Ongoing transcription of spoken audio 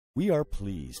We are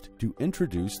pleased to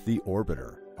introduce the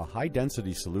Orbitor, a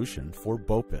high-density solution for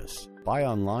BOPIS. Buy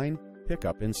online, pick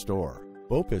up in store.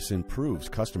 BOPIS improves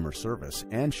customer service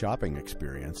and shopping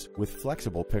experience with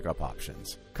flexible pickup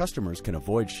options. Customers can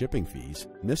avoid shipping fees,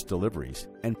 miss deliveries,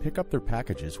 and pick up their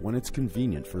packages when it's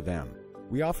convenient for them.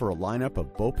 We offer a lineup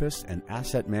of BOPIS and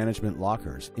asset management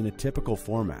lockers in a typical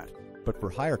format, but for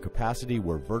higher capacity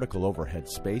where vertical overhead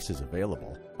space is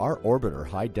available, our Orbitor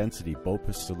high-density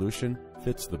BOPIS solution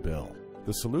fits the bill.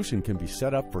 The solution can be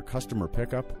set up for customer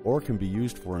pickup or can be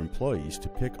used for employees to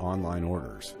pick online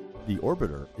orders. The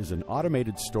Orbitor is an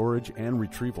automated storage and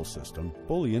retrieval system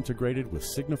fully integrated with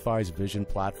Signifi's Vision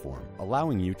platform,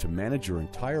 allowing you to manage your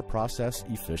entire process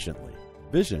efficiently.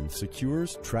 Vision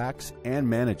secures, tracks, and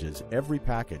manages every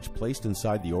package placed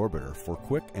inside the Orbitor for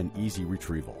quick and easy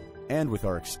retrieval. And with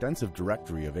our extensive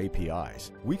directory of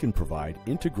APIs, we can provide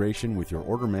integration with your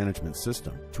order management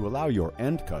system to allow your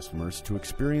end customers to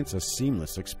experience a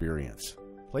seamless experience.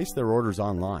 Place their orders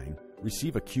online,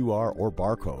 receive a QR or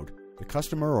barcode. The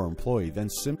customer or employee then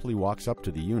simply walks up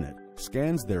to the unit,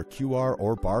 scans their QR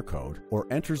or barcode, or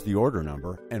enters the order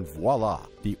number, and voila!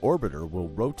 The Orbitor will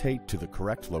rotate to the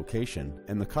correct location,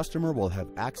 and the customer will have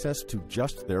access to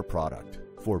just their product.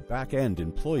 For back-end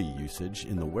employee usage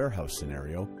in the warehouse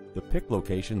scenario, the pick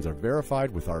locations are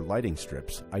verified with our lighting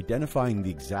strips, identifying the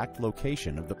exact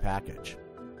location of the package.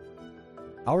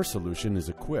 Our solution is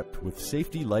equipped with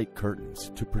safety light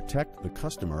curtains to protect the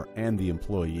customer and the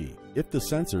employee. If the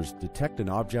sensors detect an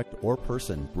object or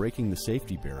person breaking the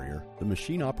safety barrier, the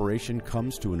machine operation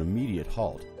comes to an immediate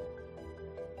halt.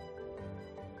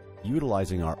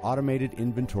 Utilizing our automated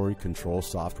inventory control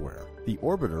software, the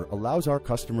Orbitor allows our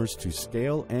customers to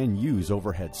scale and use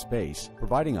overhead space,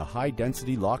 providing a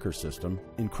high-density locker system,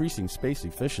 increasing space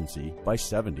efficiency by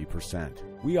 70%.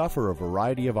 We offer a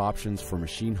variety of options for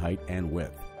machine height and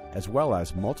width, as well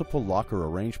as multiple locker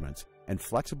arrangements and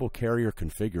flexible carrier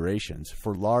configurations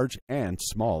for large and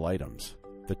small items.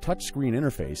 The touchscreen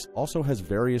interface also has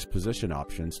various position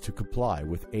options to comply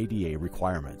with ADA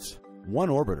requirements. One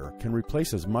Orbitor can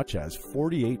replace as much as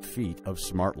 48 feet of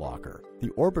smart locker. The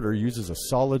Orbitor uses a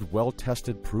solid,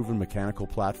 well-tested, proven mechanical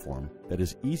platform that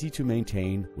is easy to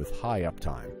maintain with high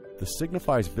uptime. The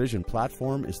Signifi's Vision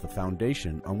platform is the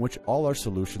foundation on which all our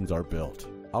solutions are built.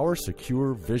 Our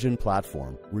secure Vision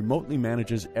platform remotely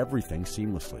manages everything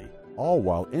seamlessly, all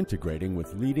while integrating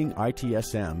with leading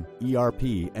ITSM,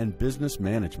 ERP, and business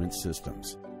management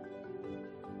systems.